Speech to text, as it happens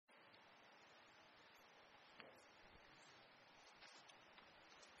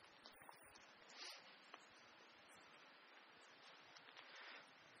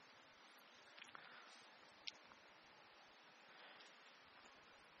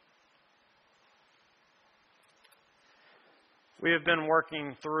We have been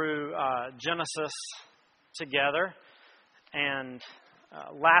working through Genesis together, and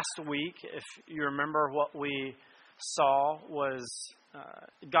last week, if you remember, what we saw was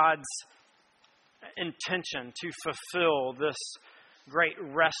God's intention to fulfill this great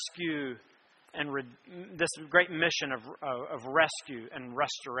rescue and this great mission of rescue and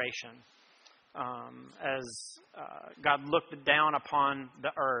restoration. As God looked down upon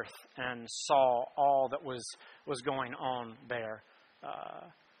the earth and saw all that was going on there.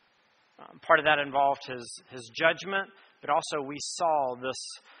 Part of that involved his judgment, but also we saw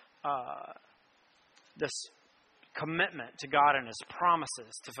this commitment to God and His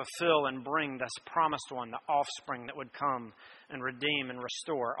promises to fulfill and bring this promised one, the offspring that would come and redeem and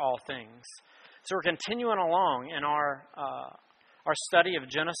restore all things. So we're continuing along in our study of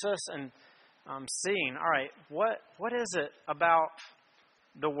Genesis and seeing, all right, what is it about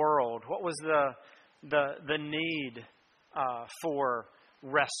the world? What was the need for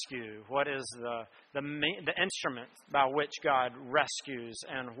rescue? What is the instrument by which God rescues,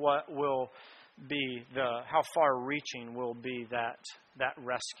 and what will be how far-reaching will be that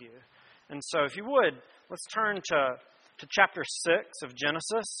rescue? And so, if you would, let's turn to chapter 6 of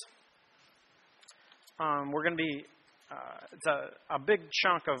Genesis. We're going to be it's a big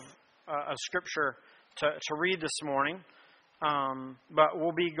chunk of Scripture to read this morning, but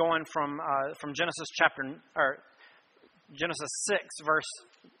we'll be going from Genesis Genesis 6 verse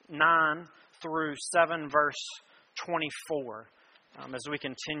 9 through 7 verse 24 as we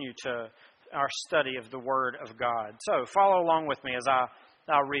continue to our study of the Word of God. So follow along with me as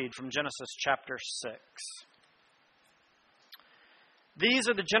I'll read from Genesis chapter 6. These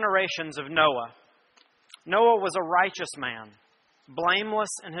are the generations of Noah. Noah was a righteous man,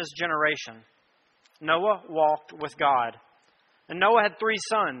 blameless in his generation. Noah walked with God. And Noah had 3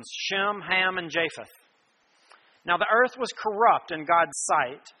 sons, Shem, Ham, and Japheth. Now the earth was corrupt in God's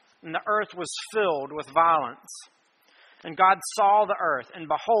sight, and the earth was filled with violence. And God saw the earth, and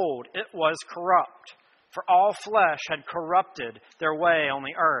behold, it was corrupt, for all flesh had corrupted their way on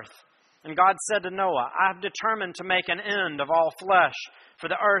the earth. And God said to Noah, I have determined to make an end of all flesh, for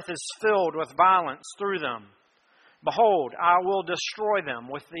the earth is filled with violence through them. Behold, I will destroy them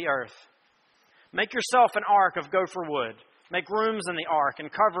with the earth. Make yourself an ark of gopher wood. Make rooms in the ark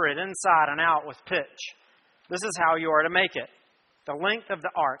and cover it inside and out with pitch. This is how you are to make it. The length of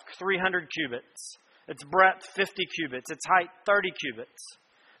the ark, 300 cubits. Its breadth, 50 cubits. Its height, 30 cubits.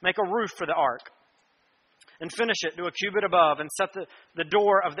 Make a roof for the ark and finish it to a cubit above, and set the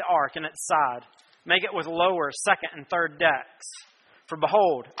door of the ark in its side. Make it with lower, second, and third decks. For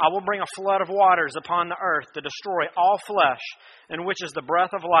behold, I will bring a flood of waters upon the earth to destroy all flesh, in which is the breath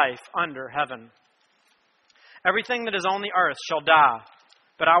of life under heaven. Everything that is on the earth shall die,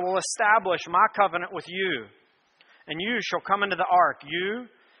 but I will establish my covenant with you. And you shall come into the ark, you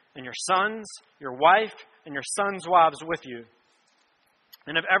and your sons, your wife, and your sons' wives with you.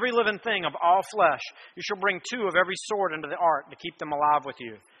 And of every living thing of all flesh, you shall bring 2 of every sort into the ark to keep them alive with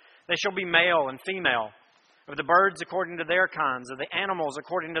you. They shall be male and female. Of the birds according to their kinds, of the animals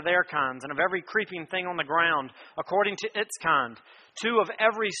according to their kinds, and of every creeping thing on the ground according to its kind. 2 of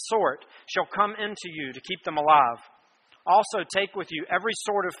every sort shall come into you to keep them alive. Also take with you every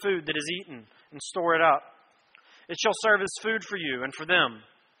sort of food that is eaten, and store it up. It shall serve as food for you and for them.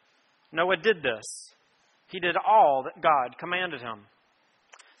 Noah did this. He did all that God commanded him.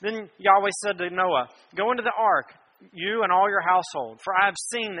 Then Yahweh said to Noah, Go into the ark, you and all your household, for I have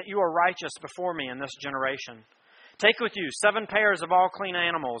seen that you are righteous before me in this generation. Take with you 7 pairs of all clean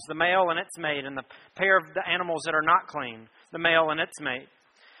animals, the male and its mate, and the pair of the animals that are not clean, the male and its mate.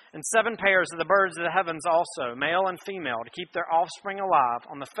 And 7 pairs of the birds of the heavens also, male and female, to keep their offspring alive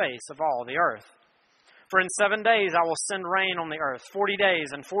on the face of all the earth. For in 7 days I will send rain on the earth, 40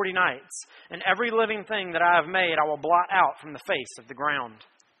 days and 40 nights, and every living thing that I have made I will blot out from the face of the ground.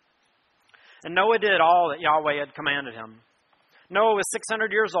 And Noah did all that Yahweh had commanded him. Noah was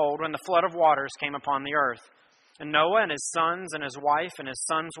 600 years old when the flood of waters came upon the earth. And Noah and his sons and his wife and his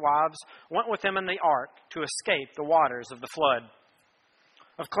sons' wives went with him in the ark to escape the waters of the flood.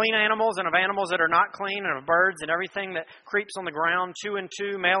 Of clean animals and of animals that are not clean, and of birds and everything that creeps on the ground, 2 and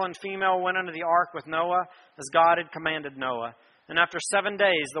 2, male and female, went into the ark with Noah, as God had commanded Noah. And after 7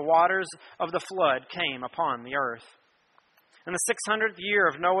 days, the waters of the flood came upon the earth. In the 600th year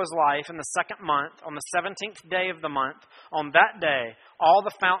of Noah's life, in the 2nd month, on the 17th day of the month, on that day, all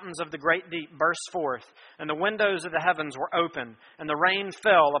the fountains of the great deep burst forth, and the windows of the heavens were open, and the rain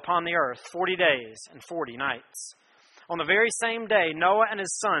fell upon the earth 40 days and 40 nights. On the very same day, Noah and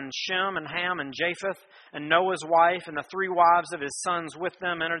his sons, Shem and Ham and Japheth, and Noah's wife and the 3 wives of his sons with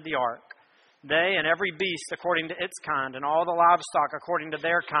them entered the ark. they and every beast according to its kind, and all the livestock according to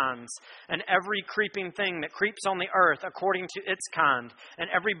their kinds, and every creeping thing that creeps on the earth according to its kind, and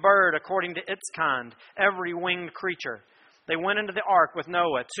every bird according to its kind, every winged creature. They went into the ark with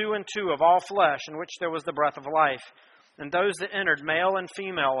Noah, 2 and 2 of all flesh, in which there was the breath of life. And those that entered, male and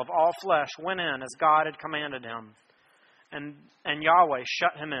female of all flesh, went in as God had commanded him. And Yahweh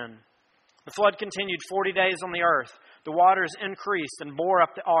shut him in. The flood continued 40 days on the earth. The waters increased and bore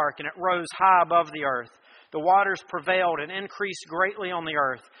up the ark, and it rose high above the earth. The waters prevailed and increased greatly on the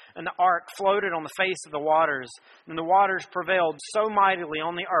earth, and the ark floated on the face of the waters. And the waters prevailed so mightily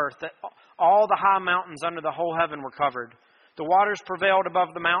on the earth that all the high mountains under the whole heaven were covered. The waters prevailed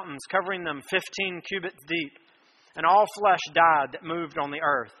above the mountains, covering them 15 cubits deep. And all flesh died that moved on the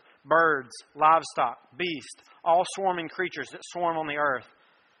earth, birds, livestock, beasts, all swarming creatures that swarm on the earth,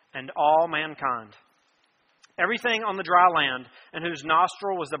 and all mankind. Everything on the dry land, in whose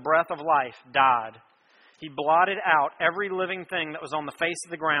nostril was the breath of life, died. He blotted out every living thing that was on the face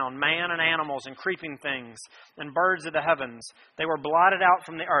of the ground, man and animals and creeping things, and birds of the heavens. They were blotted out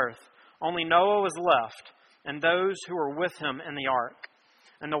from the earth. Only Noah was left, and those who were with him in the ark.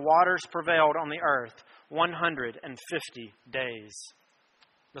 And the waters prevailed on the earth 150 days.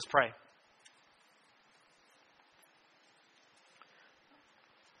 Let's pray.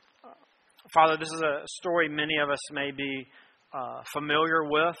 Father, this is a story many of us may be familiar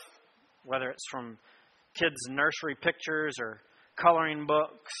with, whether it's from kids' nursery pictures or coloring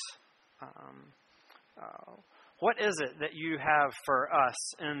books. What is it that you have for us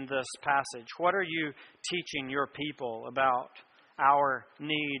in this passage? What are you teaching your people about our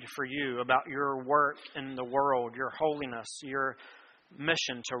need for you, about your work in the world, your holiness, your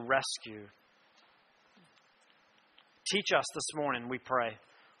mission to rescue? Teach us this morning, we pray.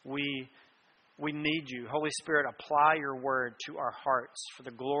 We need you. Holy Spirit, apply your word to our hearts for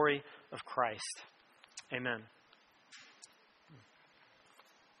the glory of Christ. Amen.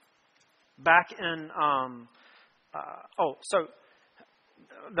 Back in, so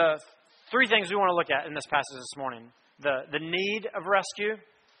the three things we want to look at in this passage this morning. The need of rescue,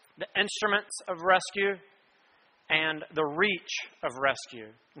 the instruments of rescue, and the reach of rescue.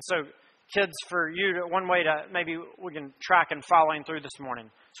 And so, kids, for you, one way to maybe we can track and following through this morning.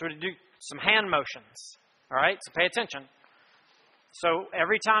 So we're going to do some hand motions. All right? So pay attention. So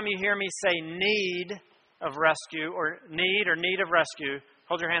every time you hear me say need of rescue or need of rescue,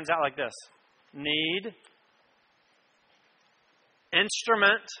 hold your hands out like this. Need,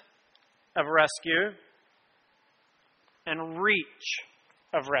 instrument of rescue, and reach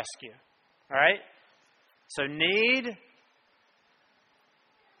of rescue. All right? So need,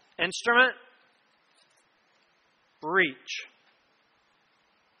 instrument, reach.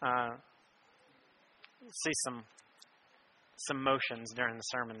 See some motions during the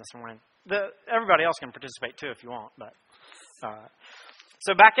sermon this morning. Everybody else can participate too if you want. But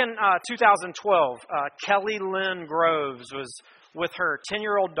so back in 2012, Kelly Lynn Groves was with her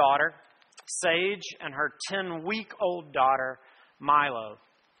 10-year-old daughter, Sage, and her 10-week-old daughter, Milo,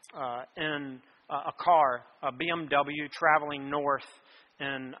 in a car, a BMW, traveling north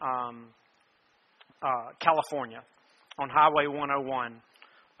in California on Highway 101.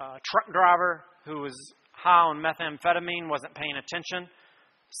 A truck driver who was high on methamphetamine wasn't paying attention,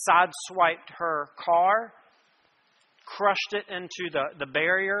 sideswiped her car, crushed it into the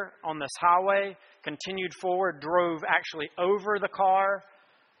barrier on this highway, continued forward, drove actually over the car,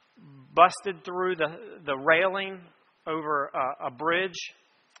 busted through the railing over a bridge,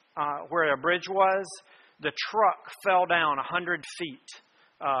 where a bridge was. The truck fell down 100 feet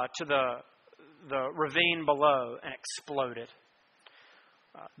to the ravine below and exploded.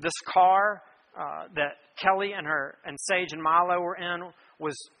 This car that Kelly and Sage and Milo were in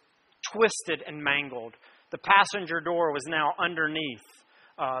was twisted and mangled. The passenger door was now underneath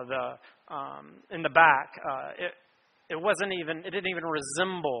in the back. It didn't even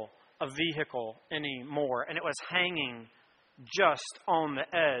resemble a vehicle anymore, and it was hanging just on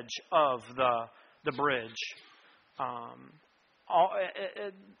the edge of the bridge.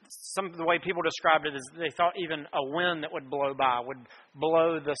 The way people described it is they thought even a wind that would blow by would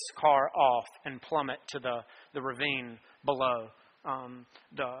blow this car off and plummet to the ravine below.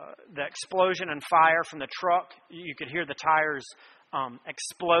 The explosion and fire from the truck, you could hear the tires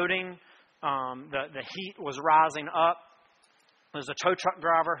exploding. The heat was rising up. There's a tow truck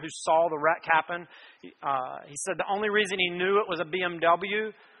driver who saw the wreck happen. He said the only reason he knew it was a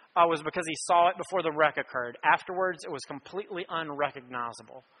BMW was because he saw it before the wreck occurred. Afterwards, it was completely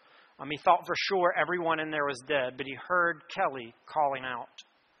unrecognizable. He thought for sure everyone in there was dead, but he heard Kelly calling out.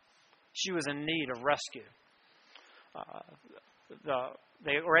 She was in need of rescue.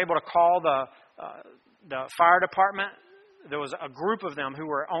 They were able to call the fire department. There was a group of them who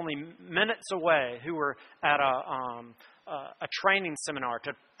were only minutes away, who were at a training seminar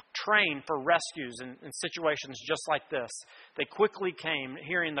to train for rescues in situations just like this. They quickly came,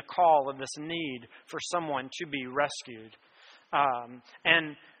 hearing the call of this need for someone to be rescued.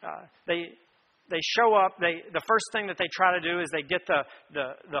 They show up. The first thing that they try to do is they get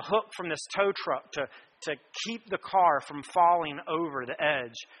the hook from this tow truck to keep the car from falling over the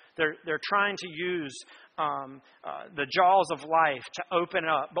edge. They're trying to use the jaws of life to open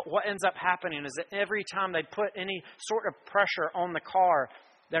up. But what ends up happening is that every time they put any sort of pressure on the car,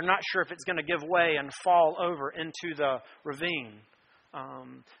 they're not sure if it's going to give way and fall over into the ravine.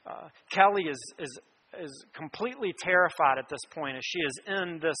 Kelly is completely terrified at this point as she is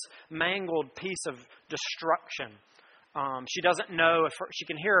in this mangled piece of destruction. She doesn't know if she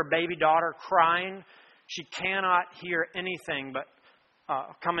can hear her baby daughter crying. She cannot hear anything but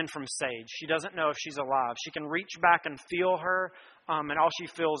coming from Sage. She doesn't know if she's alive. She can reach back and feel her, and all she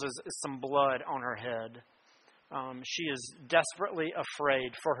feels is some blood on her head. She is desperately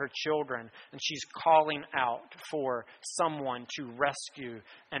afraid for her children, and she's calling out for someone to rescue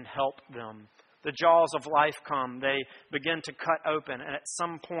and help them. The jaws of life come. They begin to cut open, and at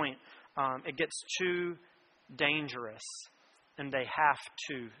some point, it gets too dangerous, and they have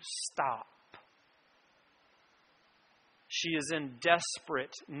to stop. She is in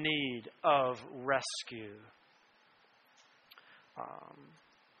desperate need of rescue.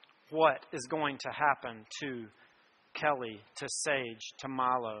 What is going to happen to Kelly, to Sage, to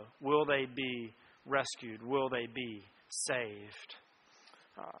Milo? Will they be rescued? Will they be saved?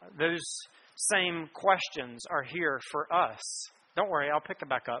 Those same questions are here for us. Don't worry, I'll pick it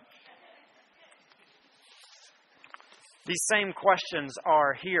back up. These same questions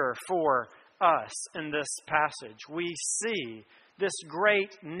are here for us in this passage. We see this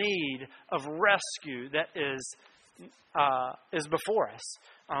great need of rescue that is before us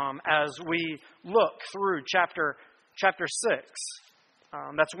as we look through chapter 6.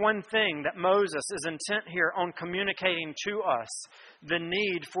 That's one thing that Moses is intent here on communicating to us, the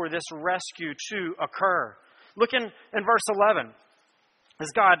need for this rescue to occur. Look in verse 11. As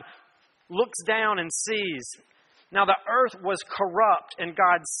God looks down and sees, now the earth was corrupt in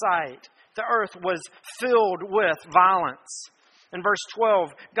God's sight. The earth was filled with violence. In verse 12,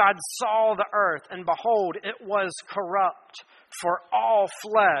 God saw the earth, and behold, it was corrupt, for all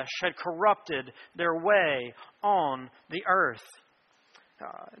flesh had corrupted their way on the earth.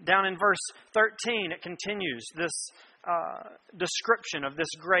 Down in verse 13, it continues this description of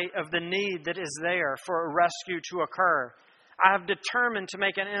the need that is there for a rescue to occur. I have determined to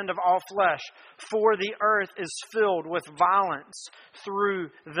make an end of all flesh, for the earth is filled with violence through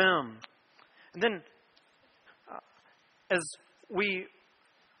them. And then, as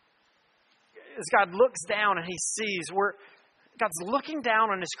God looks down and He sees, God's looking down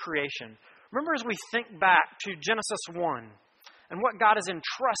on His creation. Remember, as we think back to Genesis 1 and what God has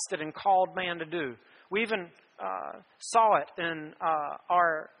entrusted and called man to do, we even saw it in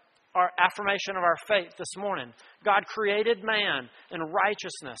our affirmation of our faith this morning. God created man in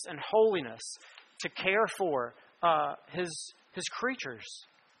righteousness and holiness to care for His creatures,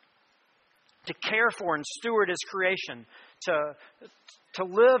 to care for and steward His creation, to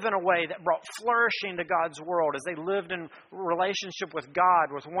live in a way that brought flourishing to God's world as they lived in relationship with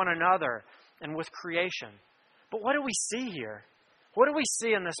God, with one another, and with creation. But what do we see here? What do we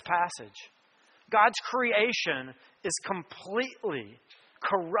see in this passage? God's creation is completely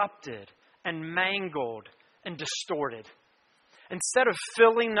corrupted and mangled and distorted. Instead of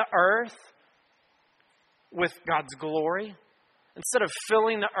filling the earth with God's glory, instead of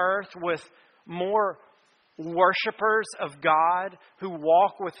filling the earth with more worshipers of God who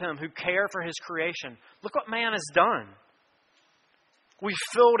walk with Him, who care for His creation, look what man has done. We've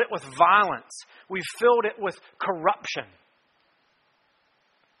filled it with violence. We've filled it with corruption.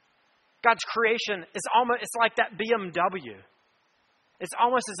 God's creation is it's like that BMW. It's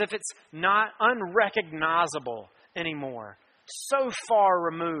almost as if it's not unrecognizable anymore. So far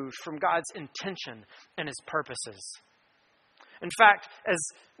removed from God's intention and His purposes. In fact, as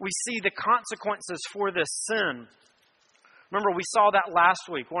we see the consequences for this sin, remember we saw that last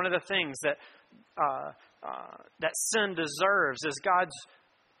week. One of the things that sin deserves is God's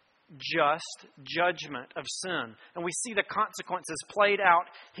just judgment of sin. And we see the consequences played out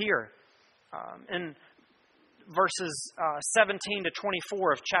here in verses 17 to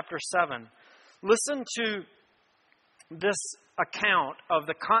 24 of chapter 7. Listen to this account of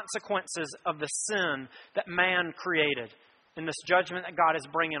the consequences of the sin that man created. in this judgment that God is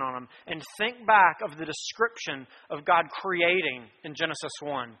bringing on them, and think back of the description of God creating in Genesis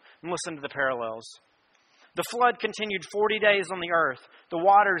 1, and listen to the parallels. The flood continued 40 days on the earth. The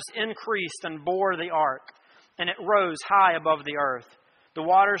waters increased and bore the ark, and it rose high above the earth. The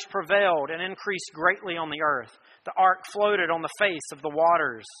waters prevailed and increased greatly on the earth. The ark floated on the face of the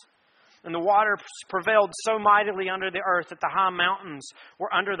waters. And the waters prevailed so mightily under the earth that the high mountains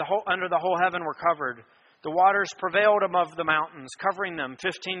were under the whole heaven were covered. The waters prevailed above the mountains, covering them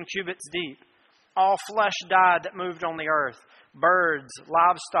 15 cubits deep. All flesh died that moved on the earth. Birds,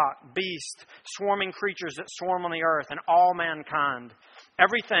 livestock, beasts, swarming creatures that swarm on the earth, and all mankind.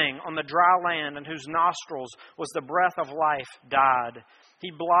 Everything on the dry land in whose nostrils was the breath of life died.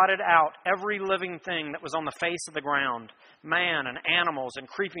 He blotted out every living thing that was on the face of the ground, man and animals and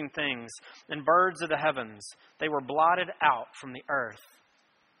creeping things and birds of the heavens. They were blotted out from the earth.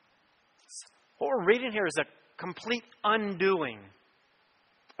 What we're reading here is a complete undoing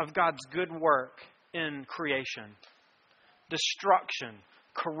of God's good work in creation. Destruction,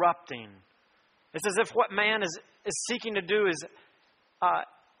 corrupting. It's as if what man is seeking to do is,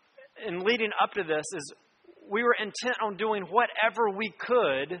 in leading up to this, is we were intent on doing whatever we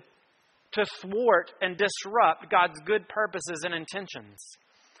could to thwart and disrupt God's good purposes and intentions.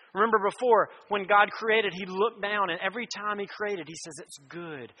 Remember before, when God created, He looked down, and every time He created, He says, it's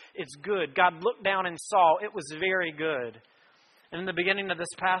good, it's good. God looked down and saw it was very good. And in the beginning of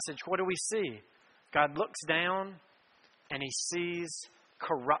this passage, what do we see? God looks down and He sees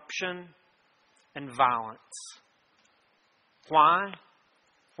corruption and violence. Why?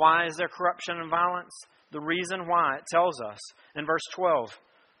 Why is there corruption and violence? The reason why, it tells us in verse 12.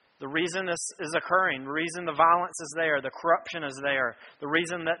 The reason this is occurring, the reason the violence is there, the corruption is there, the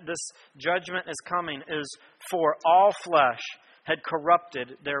reason that this judgment is coming is for all flesh had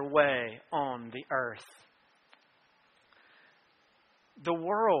corrupted their way on the earth. The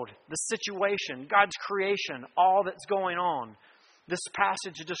world, the situation, God's creation, all that's going on, this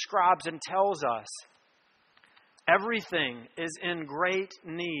passage describes and tells us everything is in great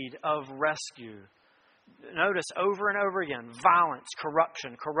need of rescue. Notice over and over again, violence,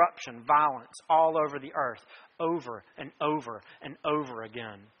 corruption, violence all over the earth, over and over and over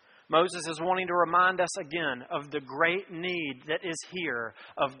again. Moses is wanting to remind us again of the great need that is here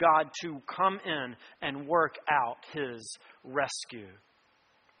of God to come in and work out His rescue.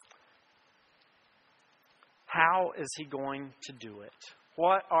 How is He going to do it?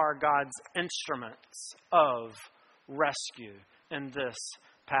 What are God's instruments of rescue in this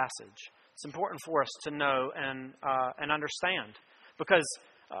passage? It's important for us to know and understand, because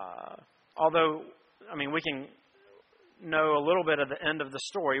although we can know a little bit of the end of the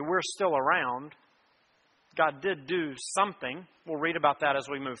story, we're still around. God did do something. We'll read about that as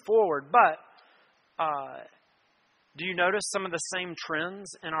we move forward. But do you notice some of the same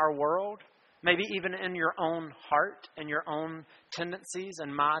trends in our world? Maybe even in your own heart and your own tendencies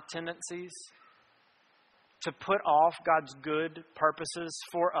and my tendencies to put off God's good purposes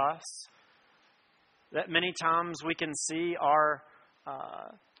for us. That many times we can see our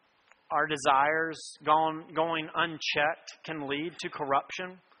desires going unchecked can lead to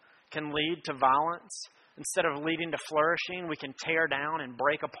corruption, can lead to violence. Instead of leading to flourishing, we can tear down and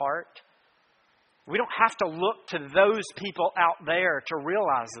break apart. We don't have to look to those people out there to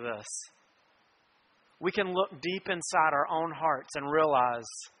realize this. We can look deep inside our own hearts and realize,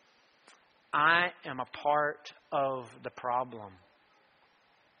 I am a part of the problem.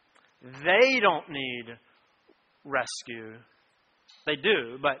 They don't need rescue. They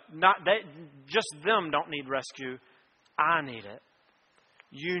do, but just them don't need rescue. I need it.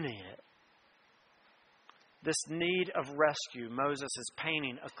 You need it. This need of rescue, Moses is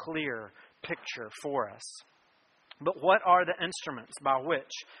painting a clear picture for us. But what are the instruments by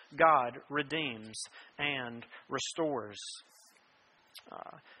which God redeems and restores?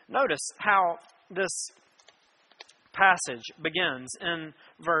 Notice how this passage begins in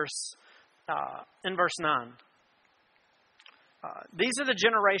verse 9. These are the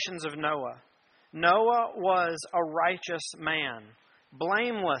generations of Noah. Noah was a righteous man,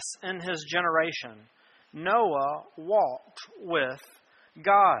 blameless in his generation. Noah walked with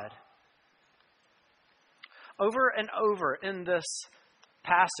God. Over and over in this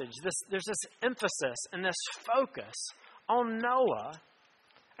passage, there's this emphasis and this focus on Noah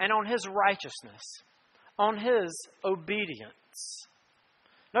and on his righteousness, on his obedience.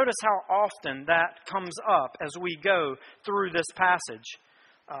 Notice how often that comes up as we go through this passage.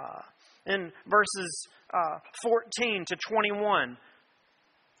 In verses 14 to 21,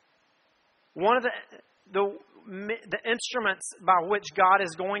 one of the instruments by which God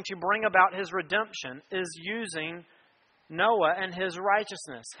is going to bring about His redemption is using Noah and his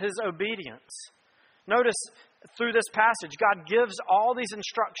righteousness, his obedience. Notice through this passage, God gives all these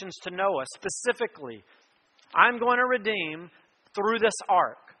instructions to Noah specifically. I'm going to redeem through this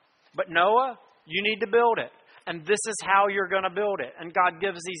ark. But Noah, you need to build it. And this is how you're going to build it. And God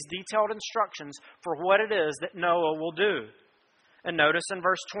gives these detailed instructions for what it is that Noah will do. And notice in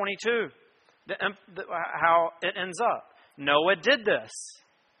verse 22 how it ends up. Noah did this.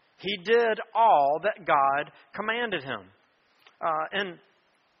 He did all that God commanded him. In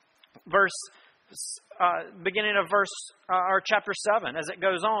beginning of chapter 7, as it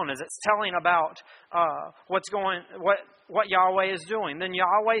goes on, as it's telling about what Yahweh is doing. Then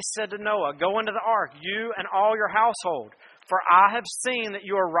Yahweh said to Noah, "Go into the ark, you and all your household, for I have seen that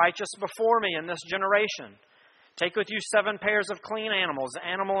you are righteous before me in this generation. Take with you 7 pairs of clean animals, the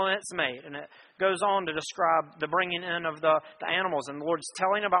animal and its mate." And it goes on to describe the bringing in of the animals. And the Lord's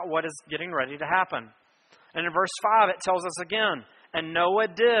telling about what is getting ready to happen. And in verse 5, it tells us again, "And Noah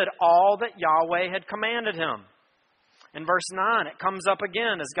did all that Yahweh had commanded him." In verse 9, it comes up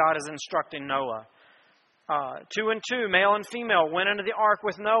again as God is instructing Noah. 2 and 2, male and female, went into the ark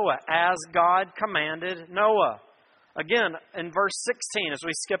with Noah as God commanded Noah. Again, in verse 16, as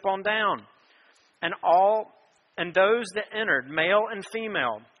we skip on down, and those that entered, male and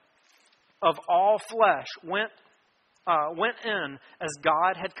female, of all flesh, went in as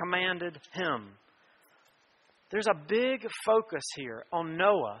God had commanded him. There's a big focus here on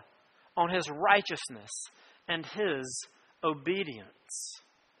Noah, on his righteousness and his obedience.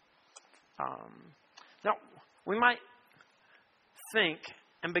 Now, we might think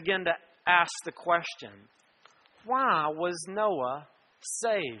and begin to ask the question, why was Noah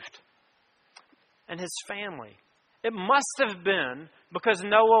saved and his family? It must have been because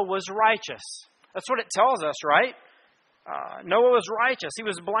Noah was righteous. That's what it tells us, right? Noah was righteous. He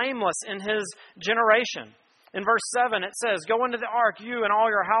was blameless in his generation. In verse 7, it says, "Go into the ark, you and all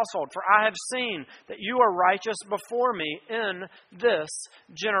your household, for I have seen that you are righteous before me in this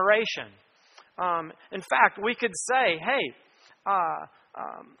generation." In fact, we could say, hey,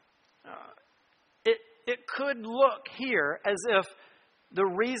 it could look here as if the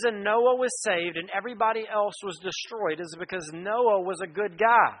reason Noah was saved and everybody else was destroyed is because Noah was a good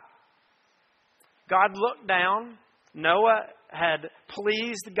guy. God looked down. Noah had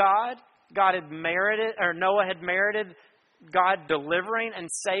pleased God. Noah had merited God delivering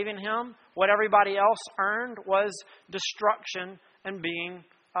and saving him. What everybody else earned was destruction and being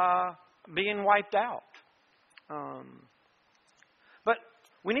wiped out. But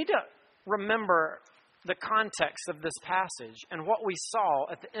we need to remember the context of this passage and what we saw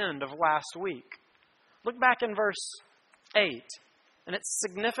at the end of last week. Look back in verse 8, and it's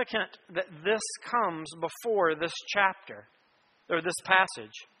significant that this comes before this chapter, or this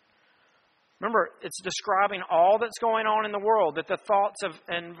passage. Remember, it's describing all that's going on in the world, that the thoughts of,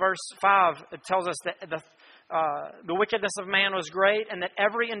 in verse 5, it tells us that the wickedness of man was great, and that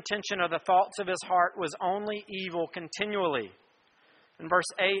every intention of the thoughts of his heart was only evil continually. In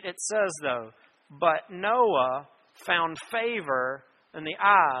verse 8, it says, though, "But Noah found favor in the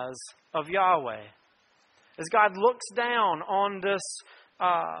eyes of Yahweh." As God looks down on this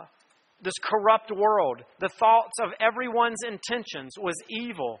corrupt world, the thoughts of everyone's intentions was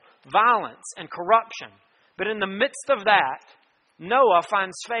evil, violence, and corruption. But in the midst of that, Noah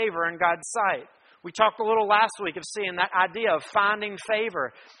finds favor in God's sight. We talked a little last week of seeing that idea of finding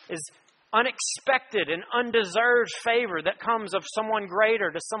favor is unexpected and undeserved favor that comes of someone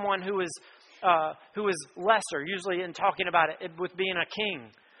greater to someone who is lesser, usually in talking about it with being a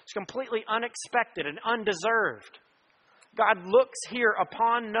king. It's completely unexpected and undeserved. God looks here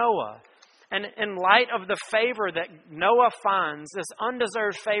upon Noah, and in light of the favor that Noah finds, this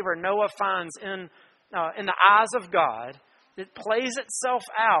undeserved favor Noah finds in the eyes of God, it plays itself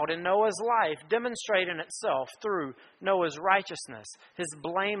out in Noah's life, demonstrating itself through Noah's righteousness, his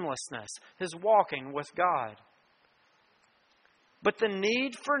blamelessness, his walking with God. But the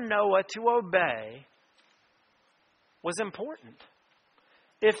need for Noah to obey was important.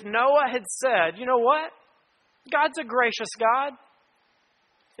 If Noah had said, "You know what? God's a gracious God.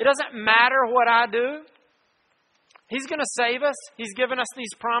 It doesn't matter what I do. He's going to save us. He's given us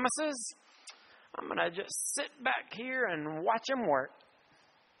these promises. I'm going to just sit back here and watch Him work."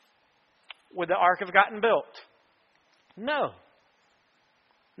 Would the ark have gotten built? No.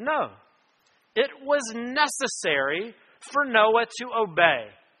 It was necessary for Noah to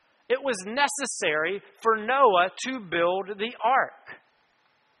obey. It was necessary for Noah to build the ark.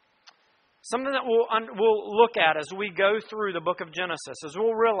 Something that we'll look at as we go through the book of Genesis is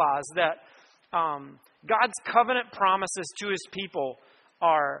we'll realize that God's covenant promises to His people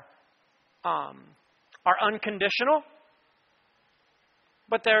are unconditional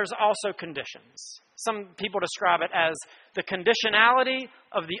but there's also conditions. Some people describe it as the conditionality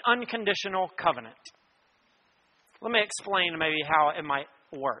of the unconditional covenant. Let me explain maybe how it might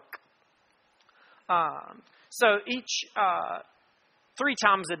work. So each 3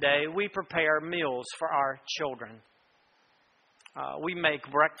 times a day, we prepare meals for our children. We make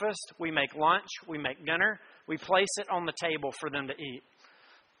breakfast, we make lunch, we make dinner. We place it on the table for them to eat.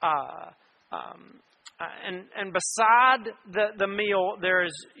 And beside the meal, there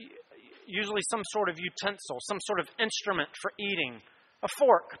is usually some sort of utensil, some sort of instrument for eating, a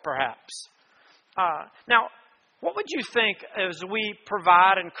fork perhaps. Now, what would you think as we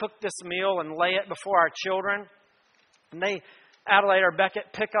provide and cook this meal and lay it before our children? And Adelaide or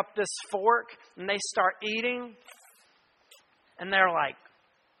Beckett pick up this fork and they start eating. And they're like,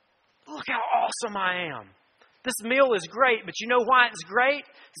 look how awesome I am. This meal is great, but you know why it's great?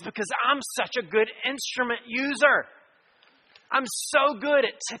 It's because I'm such a good instrument user. I'm so good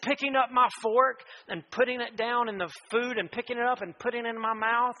at picking up my fork and putting it down in the food and picking it up and putting it in my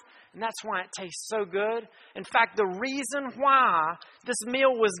mouth. And that's why it tastes so good. In fact, the reason why this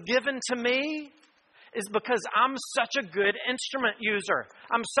meal was given to me is because I'm such a good instrument user.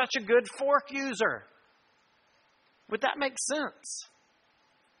 I'm such a good fork user. Would that make sense?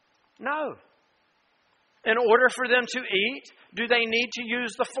 No. In order for them to eat, do they need to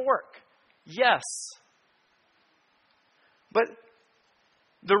use the fork? Yes. But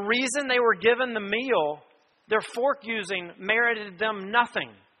the reason they were given the meal, their fork using merited them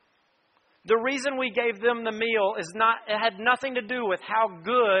nothing. The reason we gave them the meal it had nothing to do with how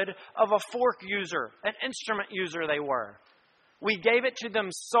good of a fork user, an instrument user they were. We gave it to them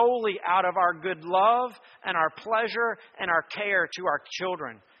solely out of our good love and our pleasure and our care to our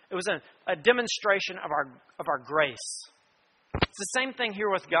children. It was a demonstration of our grace. It's the same thing here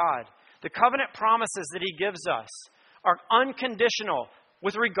with God. The covenant promises that He gives us are unconditional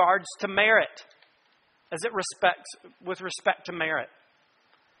with regards to merit, with respect to merit.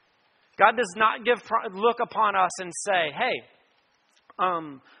 God does not look upon us and say, hey,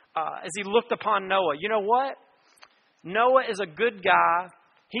 as He looked upon Noah, you know what? Noah is a good guy.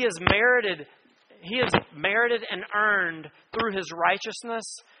 He has merited and earned through his righteousness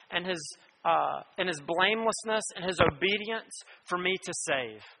and his blamelessness and his obedience for me to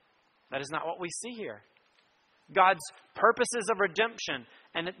save. That is not what we see here. God's purposes of redemption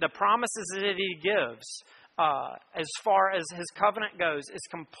and the promises that He gives, as far as His covenant goes, is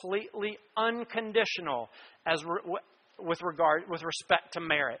completely unconditional with respect to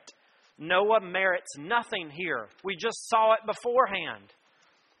merit. Noah merits nothing here. We just saw it beforehand.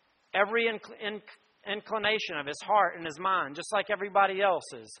 Every inclination of his heart and his mind, just like everybody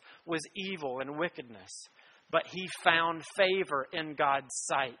else's, was evil and wickedness. But he found favor in God's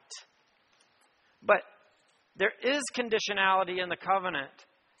sight. But there is conditionality in the covenant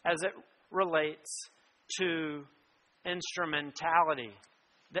as it relates to instrumentality.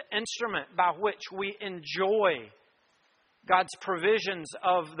 The instrument by which we enjoy God's provisions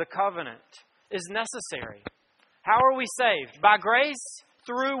of the covenant is necessary. How are we saved? By grace?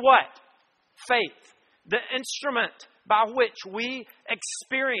 Through what? Faith. The instrument by which we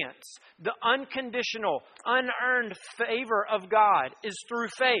experience the unconditional, unearned favor of God is through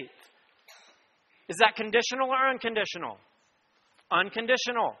faith. Is that conditional or unconditional?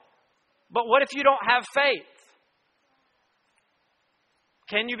 Unconditional. But what if you don't have faith?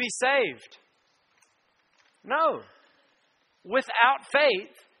 Can you be saved? No. Without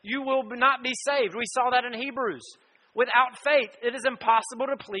faith, you will not be saved. We saw that in Hebrews. Without faith, it is impossible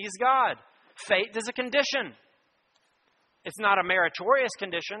to please God. Faith is a condition. It's not a meritorious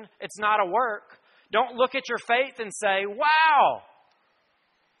condition. It's not a work. Don't look at your faith and say, wow,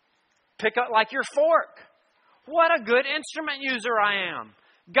 pick up like your fork. What a good instrument user I am.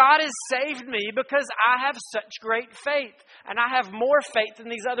 God has saved me because I have such great faith. And I have more faith than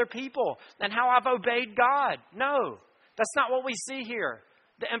these other people and how I've obeyed God. No, that's not what we see here.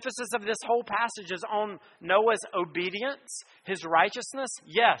 The emphasis of this whole passage is on Noah's obedience, his righteousness.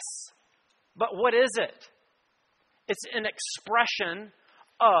 Yes. But what is it? It's an expression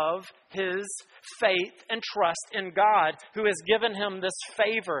of his faith and trust in God, who has given him this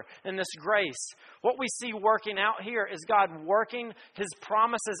favor and this grace. What we see working out here is God working His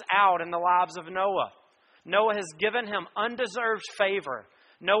promises out in the lives of Noah. Noah has given him undeserved favor.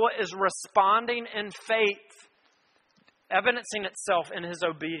 Noah is responding in faith, evidencing itself in his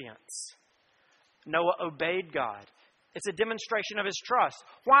obedience. Noah obeyed God. It's a demonstration of his trust.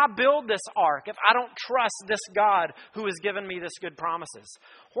 Why build this ark if I don't trust this God who has given me this good promises?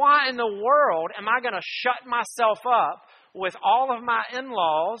 Why in the world am I going to shut myself up with all of my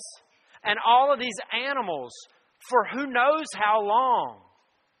in-laws and all of these animals for who knows how long?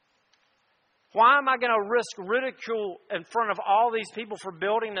 Why am I going to risk ridicule in front of all these people for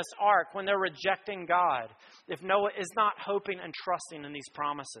building this ark when they're rejecting God if Noah is not hoping and trusting in these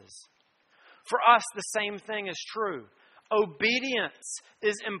promises? For us, the same thing is true. Obedience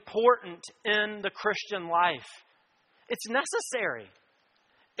is important in the Christian life. It's necessary.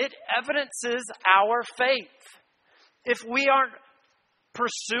 It evidences our faith. If we aren't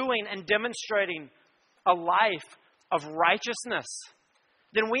pursuing and demonstrating a life of righteousness,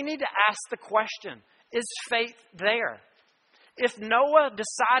 then we need to ask the question, is faith there? If Noah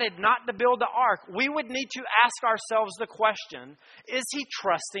decided not to build the ark, we would need to ask ourselves the question, is he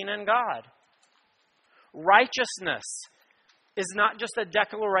trusting in God? Righteousness is not just a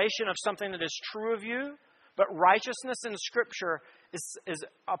declaration of something that is true of you, but righteousness in Scripture is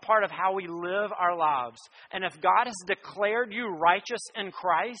a part of how we live our lives. And if God has declared you righteous in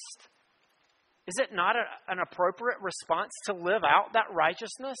Christ, is it not an appropriate response to live out that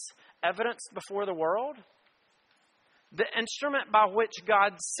righteousness evidenced before the world? The instrument by which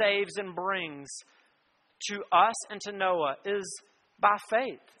God saves and brings to us and to Noah is by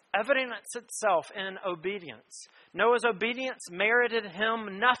faith. Evidence itself in obedience. Noah's obedience merited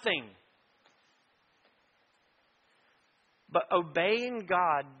him nothing. But obeying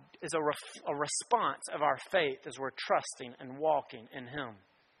God is a response of our faith as we're trusting and walking in Him.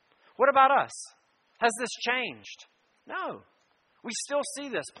 What about us? Has this changed? No. We still see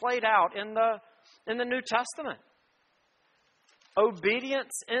this played out in the New Testament.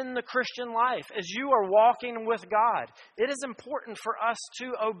 Obedience in the Christian life. As you are walking with God, it is important for us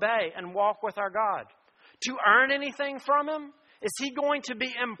to obey and walk with our God. To earn anything from Him? Is He going to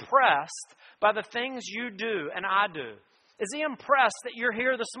be impressed by the things you do and I do? Is He impressed that you're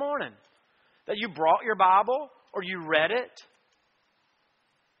here this morning? That you brought your Bible or you read it?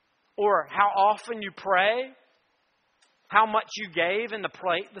 Or how often you pray? How much you gave in the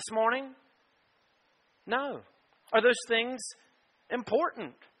plate this morning? No. Are those things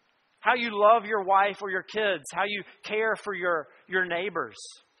important? How you love your wife or your kids? How you care for your neighbors?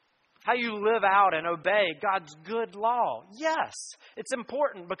 How you live out and obey God's good law? Yes, it's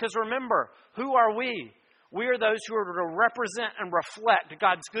important because remember, who are we? We are those who are to represent and reflect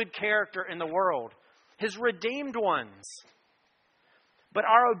God's good character in the world, His redeemed ones. But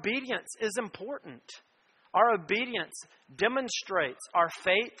our obedience is important. Our obedience demonstrates our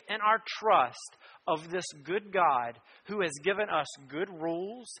faith and our trust of this good God who has given us good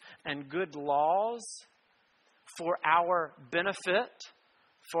rules and good laws for our benefit,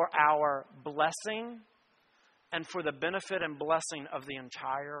 for our blessing, and for the benefit and blessing of the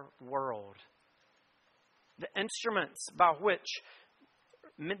entire world. The instruments by which,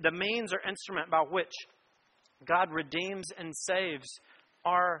 the means or instrument by which God redeems and saves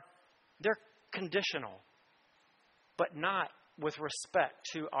they're conditional, but not with respect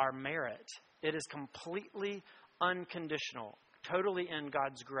to our merit. It is completely unconditional, totally in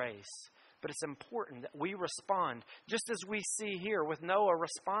God's grace. But it's important that we respond, just as we see here with Noah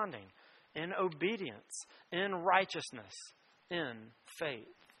responding, in obedience, in righteousness, in faith.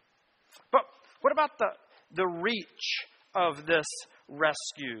 But what about the reach of this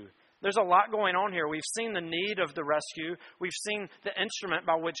rescue? There's a lot going on here. We've seen the need of the rescue. We've seen the instrument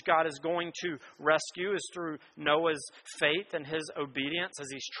by which God is going to rescue is through Noah's faith and his obedience as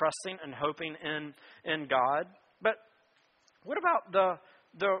he's trusting and hoping in God. But what about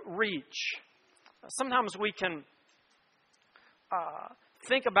the reach? Sometimes we can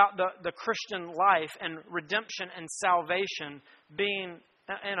think about the Christian life and redemption and salvation being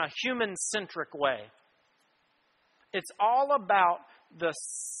in a human-centric way. It's all about the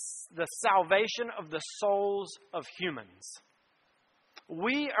salvation of the souls of humans.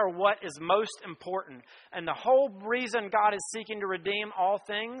 We are what is most important. And the whole reason God is seeking to redeem all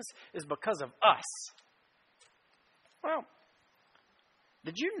things is because of us. Well,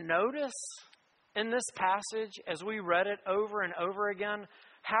 did you notice in this passage, as we read it over and over again,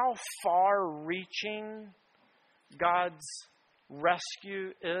 how far-reaching God's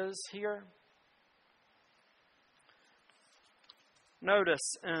rescue is here?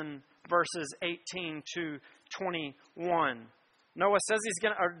 Notice in verses 18 to 21. God says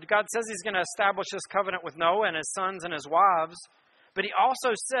He's going to establish His covenant with Noah and his sons and his wives. But He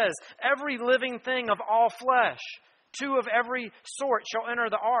also says, every living thing of all flesh, 2 of every sort shall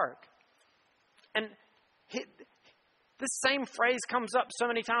enter the ark. And this same phrase comes up so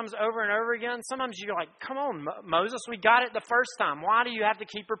many times over and over again. Sometimes you're like, come on, Moses, we got it the first time. Why do you have to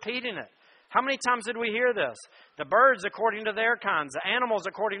keep repeating it? How many times did we hear this? The birds according to their kinds, the animals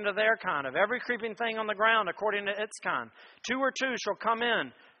according to their kind, of every creeping thing on the ground according to its kind. 2 or 2 shall come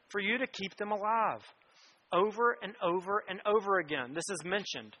in for you to keep them alive. Over and over and over again, this is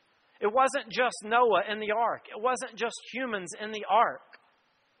mentioned. It wasn't just Noah in the ark. It wasn't just humans in the ark.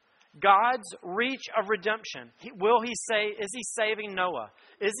 God's reach of redemption. Is He saving Noah?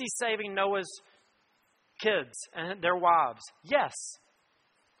 Is He saving Noah's kids and their wives? Yes.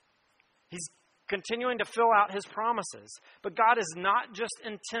 He's continuing to fill out His promises. But God is not just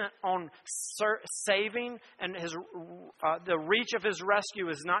intent on saving, and the reach of His rescue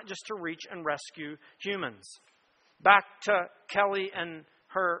is not just to reach and rescue humans. Back to Kelly and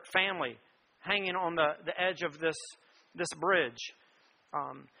her family hanging on the edge of this bridge.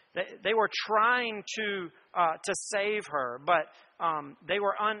 They were trying to save her, but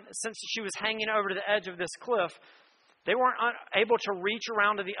since she was hanging over to the edge of this cliff, they weren't able to reach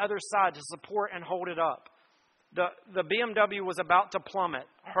around to the other side to support and hold it up. The BMW was about to plummet,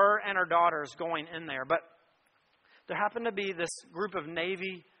 her and her daughters going in there. But there happened to be this group of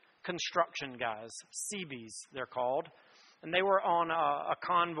Navy construction guys, Seabees they're called, and they were on a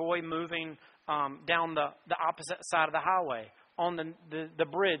convoy moving down the opposite side of the highway on the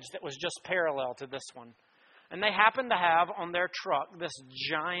bridge that was just parallel to this one. And they happened to have on their truck this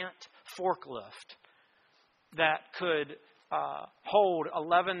giant forklift that could hold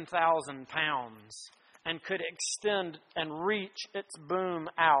 11,000 pounds and could extend and reach its boom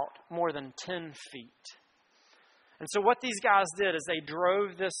out more than 10 feet. And so what these guys did is they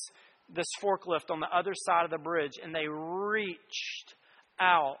drove this forklift on the other side of the bridge, and they reached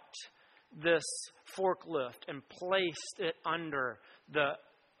out this forklift and placed it under the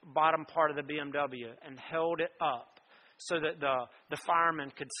bottom part of the BMW and held it up so that the firemen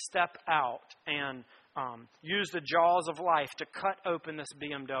could step out and use the jaws of life to cut open this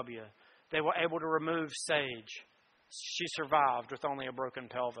BMW. They were able to remove Sage. She survived with only a broken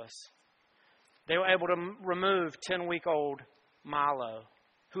pelvis. They were able to remove 10-week-old Milo,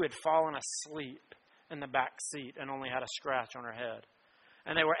 who had fallen asleep in the back seat and only had a scratch on her head.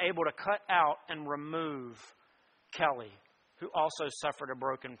 And they were able to cut out and remove Kelly, who also suffered a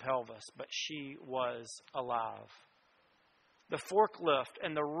broken pelvis, but she was alive. The forklift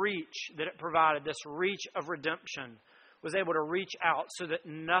and the reach that it provided, this reach of redemption, was able to reach out so that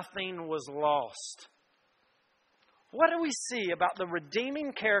nothing was lost. What do we see about the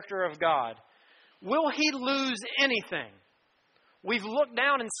redeeming character of God? Will He lose anything? We've looked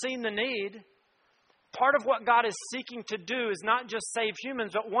down and seen the need. Part of what God is seeking to do is not just save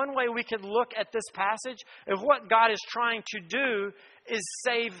humans, but one way we could look at this passage of what God is trying to do is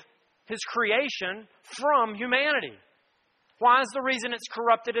save His creation from humanity. Why is the reason it's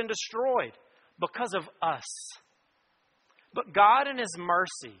corrupted and destroyed? Because of us. But God in His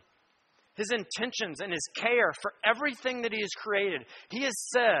mercy, His intentions and His care for everything that He has created, He has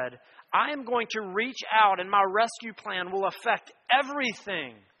said, I am going to reach out and my rescue plan will affect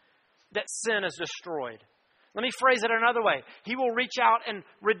everything that sin has destroyed. Let me phrase it another way. He will reach out and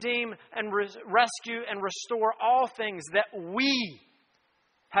redeem and rescue and restore all things that we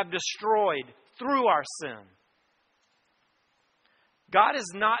have destroyed through our sin. God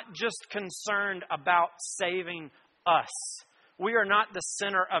is not just concerned about saving us. We are not the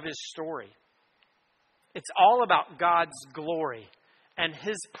center of His story. It's all about God's glory and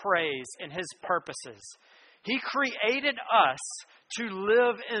His praise and His purposes. He created us to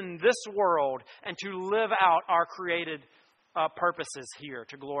live in this world and to live out our created purposes here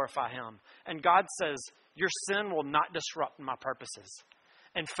to glorify Him. And God says, your sin will not disrupt my purposes.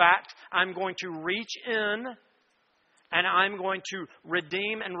 In fact, I'm going to reach in and I'm going to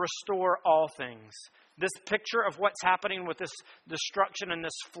redeem and restore all things. This picture of what's happening with this destruction and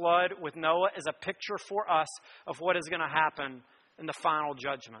this flood with Noah is a picture for us of what is going to happen in the final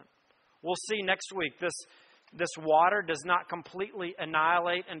judgment. We'll see next week this water does not completely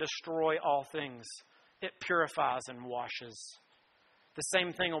annihilate and destroy all things. It purifies and washes. The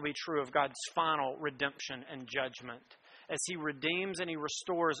same thing will be true of God's final redemption and judgment. As He redeems and He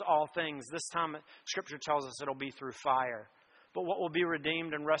restores all things, this time Scripture tells us it'll be through fire. But what will be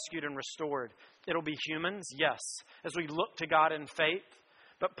redeemed and rescued and restored? It'll be humans, yes, as we look to God in faith.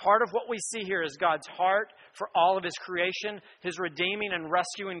 But part of what we see here is God's heart for all of His creation, His redeeming and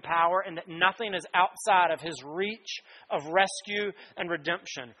rescuing power, and that nothing is outside of His reach of rescue and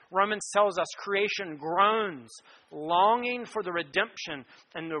redemption. Romans tells us creation groans, longing for the redemption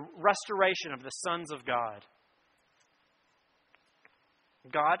and the restoration of the sons of God.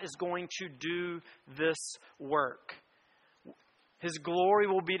 God is going to do this work. His glory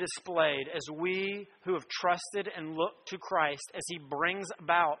will be displayed as we who have trusted and looked to Christ as He brings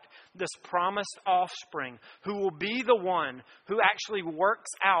about this promised offspring who will be the one who actually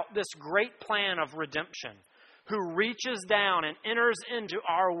works out this great plan of redemption, who reaches down and enters into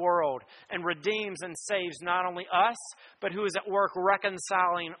our world and redeems and saves not only us, but who is at work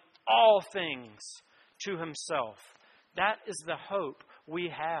reconciling all things to himself. That is the hope we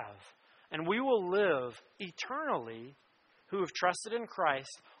have. And we will live eternally, who have trusted in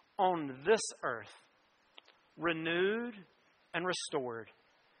Christ, on this earth, renewed and restored.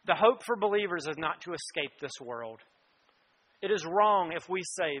 The hope for believers is not to escape this world. It is wrong if we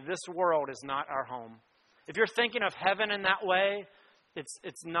say this world is not our home. If you're thinking of heaven in that way,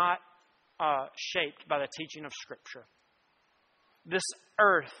 it's not shaped by the teaching of Scripture. This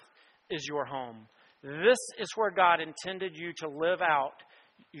earth is your home. This is where God intended you to live out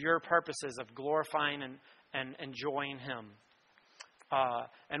your purposes of glorifying and enjoying Him.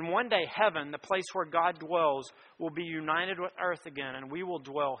 And one day, heaven, the place where God dwells, will be united with earth again, and we will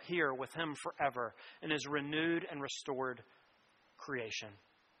dwell here with Him forever in His renewed and restored creation.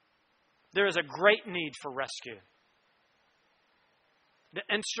 There is a great need for rescue. The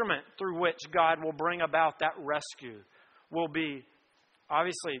instrument through which God will bring about that rescue will be,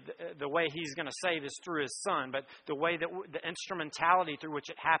 obviously, the way He's going to save is through His Son, but the way that the instrumentality through which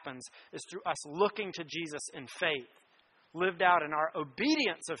it happens is through us looking to Jesus in faith, lived out in our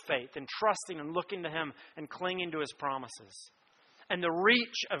obedience of faith and trusting and looking to Him and clinging to His promises. And the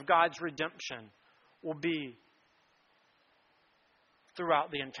reach of God's redemption will be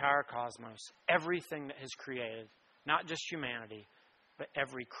throughout the entire cosmos. Everything that He's created, not just humanity, but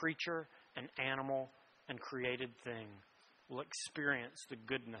every creature and animal and created thing will experience the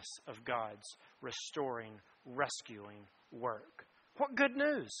goodness of God's restoring, rescuing work. What good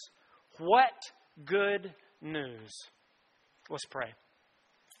news! What good news! Let's pray.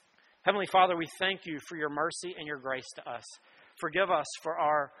 Heavenly Father, we thank You for Your mercy and Your grace to us. Forgive us for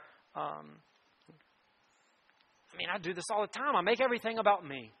our... I do this all the time. I make everything about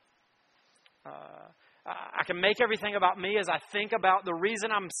me. I can make everything about me as I think about the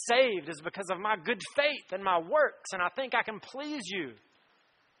reason I'm saved is because of my good faith and my works, and I think I can please You.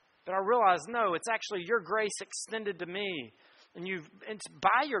 But I realize, no, it's actually Your grace extended to me. And it's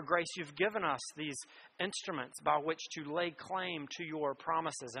by Your grace You've given us these instruments by which to lay claim to Your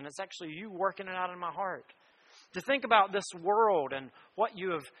promises. And it's actually You working it out in my heart. To think about this world and what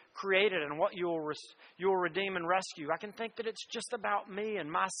You have created and what You'll redeem and rescue. I can think that it's just about me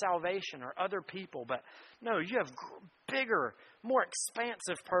and my salvation or other people. But no, You have bigger, more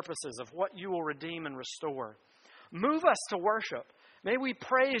expansive purposes of what You will redeem and restore. Move us to worship. May we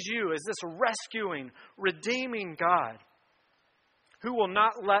praise You as this rescuing, redeeming God, who will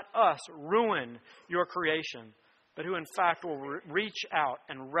not let us ruin Your creation, but who in fact will reach out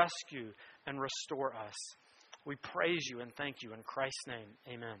and rescue and restore us. We praise You and thank You in Christ's name.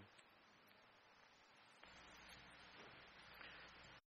 Amen.